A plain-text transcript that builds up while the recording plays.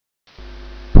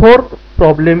Fourth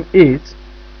problem is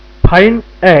find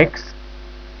x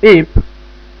if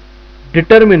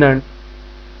determinant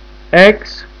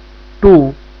x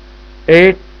 2,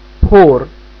 8, 4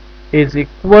 is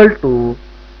equal to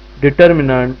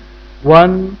determinant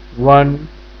 1, 1,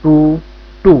 2,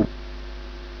 2.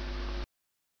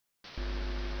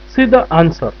 See the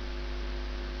answer.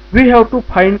 We have to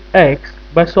find x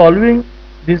by solving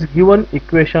this given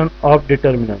equation of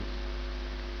determinants.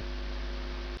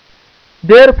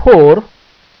 Therefore,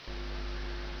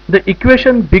 the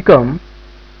equation becomes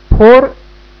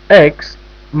 4x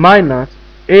minus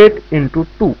 8 into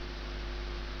 2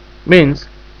 means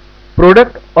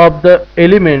product of the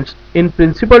elements in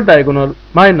principal diagonal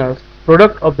minus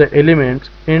product of the elements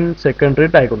in secondary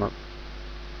diagonal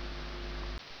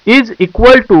is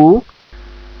equal to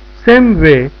same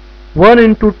way 1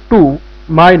 into 2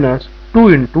 minus 2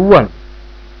 into 1.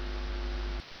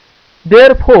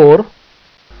 Therefore,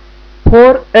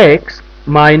 4x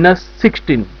minus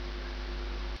 16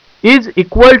 is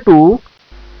equal to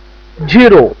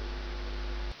 0.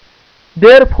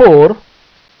 Therefore,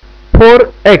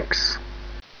 4x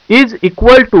is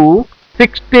equal to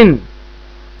 16.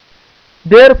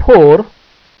 Therefore,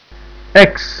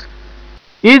 x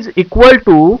is equal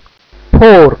to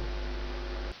 4.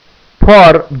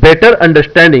 For better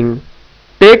understanding,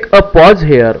 take a pause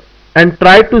here and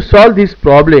try to solve this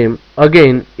problem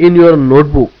again in your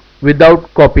notebook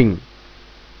without copying.